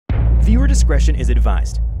Viewer discretion is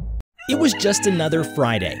advised. It was just another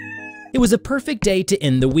Friday. It was a perfect day to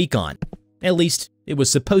end the week on. At least, it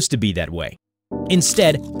was supposed to be that way.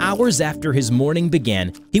 Instead, hours after his morning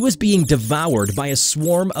began, he was being devoured by a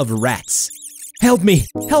swarm of rats. Help me!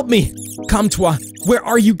 Help me! Come-toi! Where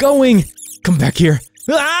are you going? Come back here!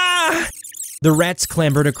 Ah! The rats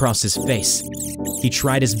clambered across his face. He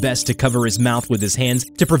tried his best to cover his mouth with his hands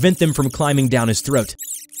to prevent them from climbing down his throat.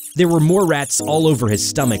 There were more rats all over his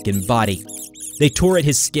stomach and body. They tore at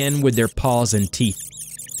his skin with their paws and teeth.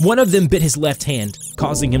 One of them bit his left hand,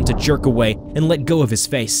 causing him to jerk away and let go of his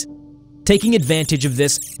face. Taking advantage of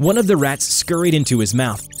this, one of the rats scurried into his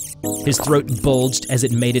mouth. His throat bulged as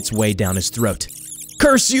it made its way down his throat.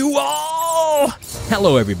 Curse you all!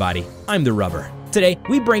 Hello everybody, I'm TheRubber. Today,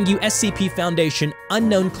 we bring you SCP Foundation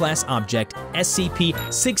Unknown Class Object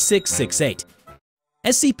SCP-6668.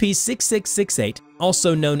 SCP-6668,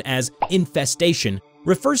 also known as Infestation,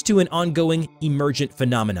 refers to an ongoing emergent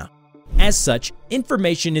phenomena. As such,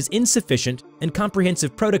 information is insufficient and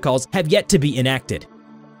comprehensive protocols have yet to be enacted.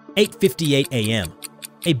 8:58 a.m.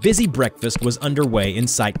 A busy breakfast was underway in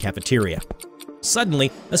site cafeteria.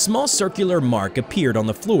 Suddenly, a small circular mark appeared on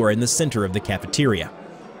the floor in the center of the cafeteria.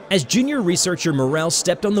 As junior researcher Morrell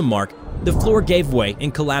stepped on the mark, the floor gave way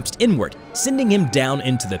and collapsed inward, sending him down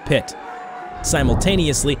into the pit.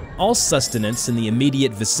 Simultaneously, all sustenance in the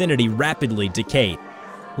immediate vicinity rapidly decayed.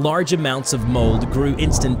 Large amounts of mold grew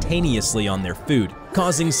instantaneously on their food,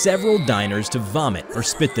 causing several diners to vomit or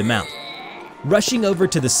spit them out. Rushing over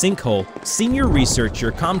to the sinkhole, senior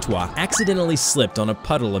researcher Comtois accidentally slipped on a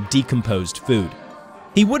puddle of decomposed food.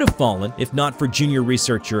 He would have fallen if not for junior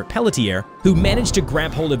researcher Pelletier, who managed to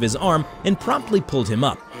grab hold of his arm and promptly pulled him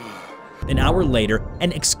up. An hour later,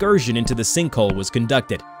 an excursion into the sinkhole was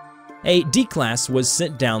conducted. A D-class was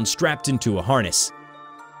sent down strapped into a harness.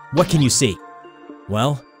 What can you see?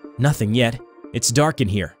 Well, nothing yet. It's dark in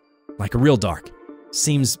here, like a real dark.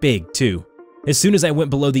 Seems big, too. As soon as I went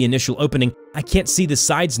below the initial opening, I can't see the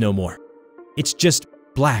sides no more. It's just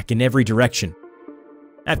black in every direction.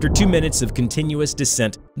 After 2 minutes of continuous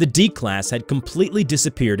descent, the D-class had completely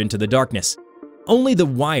disappeared into the darkness. Only the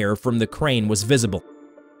wire from the crane was visible.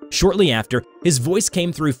 Shortly after, his voice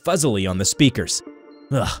came through fuzzily on the speakers.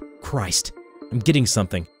 Ugh, Christ, I'm getting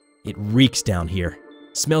something. It reeks down here.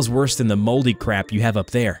 Smells worse than the moldy crap you have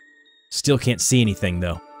up there. Still can't see anything,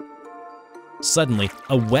 though. Suddenly,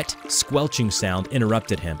 a wet, squelching sound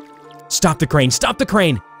interrupted him. Stop the crane! Stop the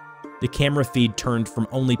crane! The camera feed turned from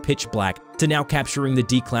only pitch black to now capturing the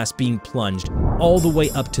D-class being plunged all the way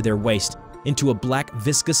up to their waist into a black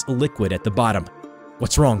viscous liquid at the bottom.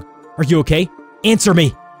 What's wrong? Are you okay? Answer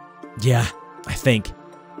me! Yeah, I think.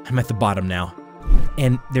 I'm at the bottom now.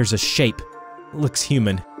 And there's a shape. Looks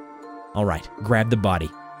human. Alright, grab the body.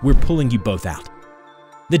 We're pulling you both out.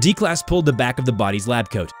 The D-class pulled the back of the body's lab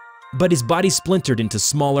coat, but his body splintered into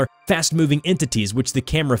smaller, fast-moving entities which the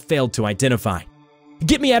camera failed to identify.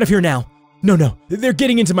 Get me out of here now! No, they're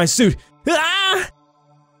getting into my suit! Ah!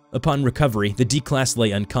 Upon recovery, the D-class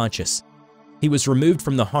lay unconscious. He was removed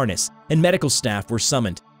from the harness, and medical staff were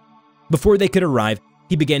summoned. Before they could arrive,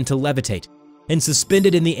 he began to levitate, and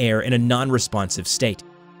suspended in the air in a non-responsive state.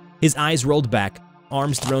 His eyes rolled back,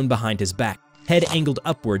 arms thrown behind his back, head angled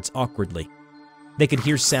upwards awkwardly. They could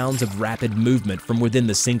hear sounds of rapid movement from within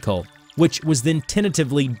the sinkhole, which was then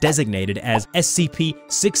tentatively designated as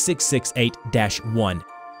SCP-6668-1.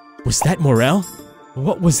 Was that Morrell?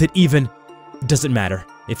 What was it even? Doesn't matter.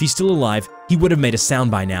 If he's still alive, he would have made a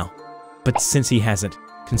sound by now. But since he hasn't,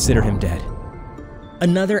 consider him dead.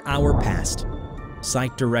 Another hour passed.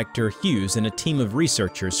 Site Director Hughes and a team of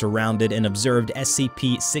researchers surrounded and observed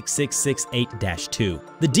SCP-6668-2,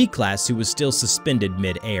 the D-class who was still suspended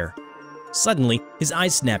mid-air. Suddenly, his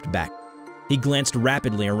eyes snapped back. He glanced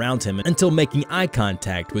rapidly around him until making eye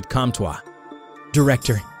contact with Comtois.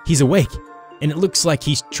 Director, he's awake, and it looks like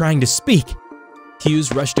he's trying to speak.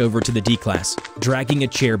 Hughes rushed over to the D-class, dragging a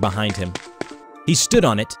chair behind him. He stood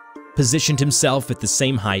on it, positioned himself at the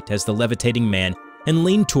same height as the levitating man, and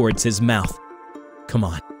leaned towards his mouth. Come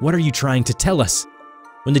on, what are you trying to tell us?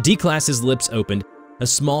 When the D-class's lips opened, a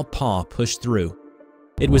small paw pushed through.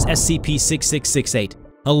 It was SCP-6668,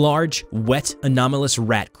 a large, wet, anomalous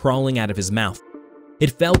rat crawling out of his mouth.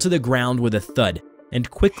 It fell to the ground with a thud and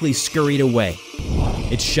quickly scurried away.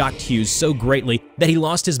 It shocked Hughes so greatly that he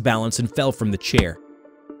lost his balance and fell from the chair.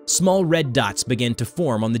 Small red dots began to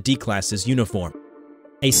form on the D-class's uniform.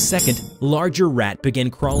 A second, larger rat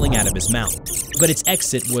began crawling out of his mouth, but its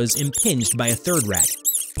exit was impinged by a third rat.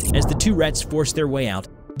 As the two rats forced their way out,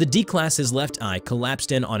 the D-class's left eye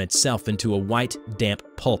collapsed in on itself into a white, damp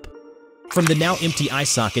pulp. From the now empty eye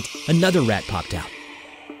socket, another rat popped out.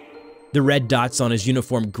 The red dots on his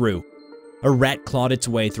uniform grew. A rat clawed its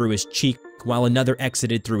way through his cheek while another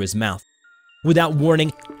exited through his mouth. Without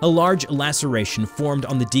warning, a large laceration formed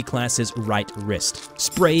on the D-Class's right wrist,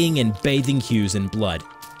 spraying and bathing Hughes in blood.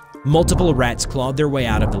 Multiple rats clawed their way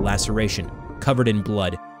out of the laceration, covered in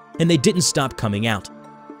blood, and they didn't stop coming out.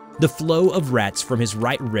 The flow of rats from his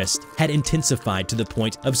right wrist had intensified to the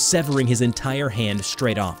point of severing his entire hand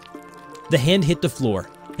straight off. The hand hit the floor,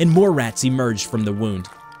 and more rats emerged from the wound.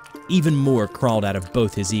 Even more crawled out of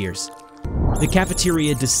both his ears. The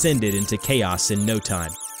cafeteria descended into chaos in no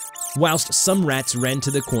time. Whilst some rats ran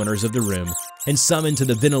to the corners of the room and some into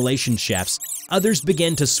the ventilation shafts, others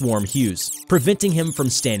began to swarm Hughes, preventing him from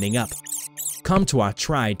standing up. Comtois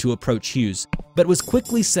tried to approach Hughes, but was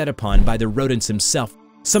quickly set upon by the rodents himself,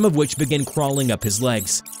 some of which began crawling up his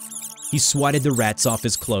legs. He swatted the rats off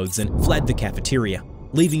his clothes and fled the cafeteria,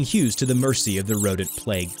 leaving Hughes to the mercy of the rodent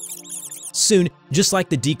plague. Soon, just like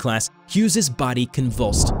the D-Class, Hughes's body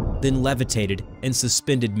convulsed, then levitated and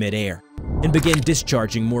suspended midair, and began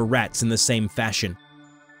discharging more rats in the same fashion.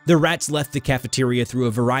 The rats left the cafeteria through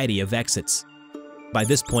a variety of exits. By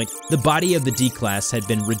this point, the body of the D-Class had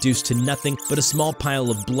been reduced to nothing but a small pile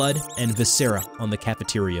of blood and viscera on the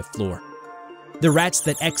cafeteria floor. The rats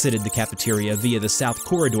that exited the cafeteria via the south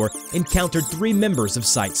corridor encountered 3 members of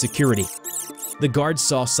site security. The guards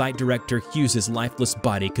saw Site Director Hughes's lifeless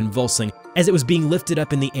body convulsing as it was being lifted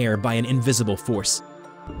up in the air by an invisible force.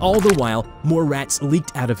 All the while, more rats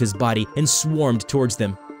leaked out of his body and swarmed towards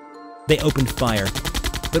them. They opened fire,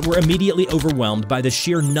 but were immediately overwhelmed by the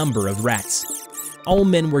sheer number of rats. All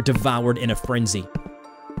men were devoured in a frenzy.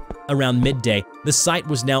 Around midday, the site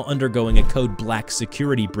was now undergoing a Code Black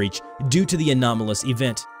security breach due to the anomalous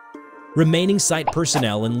event. Remaining site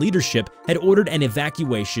personnel and leadership had ordered an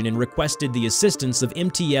evacuation and requested the assistance of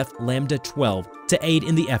MTF Lambda 12 to aid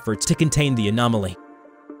in the efforts to contain the anomaly.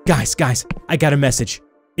 Guys, I got a message.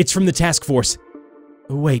 It's from the task force.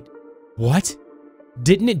 Wait, what?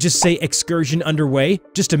 Didn't it just say excursion underway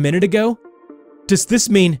just a minute ago? Does this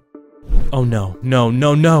mean... Oh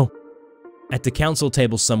no. At the council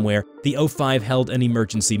table somewhere, the O5 held an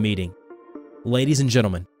emergency meeting. Ladies and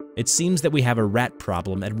gentlemen, it seems that we have a rat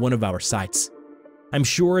problem at one of our sites. I'm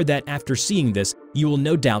sure that after seeing this, you will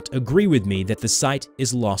no doubt agree with me that the site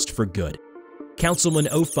is lost for good. Councilman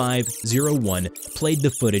 0501 played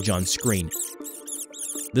the footage on screen.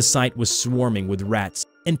 The site was swarming with rats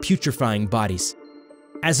and putrefying bodies.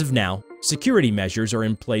 As of now, security measures are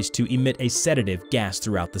in place to emit a sedative gas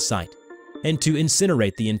throughout the site, and to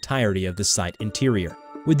incinerate the entirety of the site interior,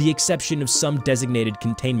 with the exception of some designated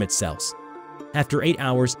containment cells. After 8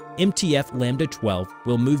 hours, MTF Lambda 12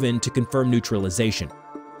 will move in to confirm neutralization.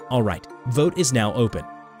 Alright, vote is now open.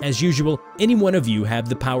 As usual, any one of you have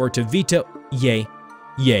the power to veto yay.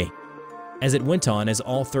 As it went on, as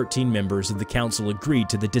all 13 members of the council agreed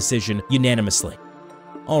to the decision unanimously.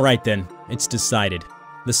 Alright then, it's decided.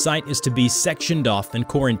 The site is to be sectioned off and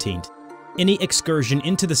quarantined. Any excursion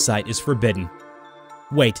into the site is forbidden.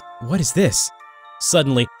 Wait, what is this?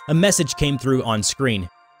 Suddenly, a message came through on screen.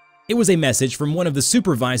 It was a message from one of the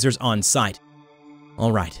supervisors on site.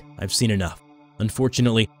 Alright, I've seen enough.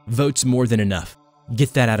 Unfortunately, vote's more than enough.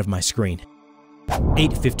 Get that out of my screen.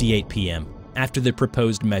 8:58 p.m. After the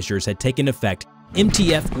proposed measures had taken effect,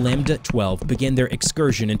 MTF Lambda 12 began their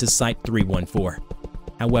excursion into Site 314.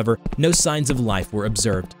 However, no signs of life were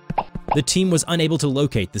observed. The team was unable to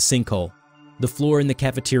locate the sinkhole. The floor in the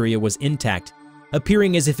cafeteria was intact,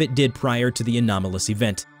 appearing as if it did prior to the anomalous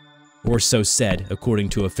event. Or so said, according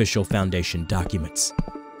to official Foundation documents.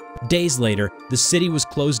 Days later, the city was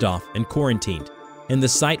closed off and quarantined, and the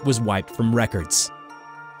site was wiped from records.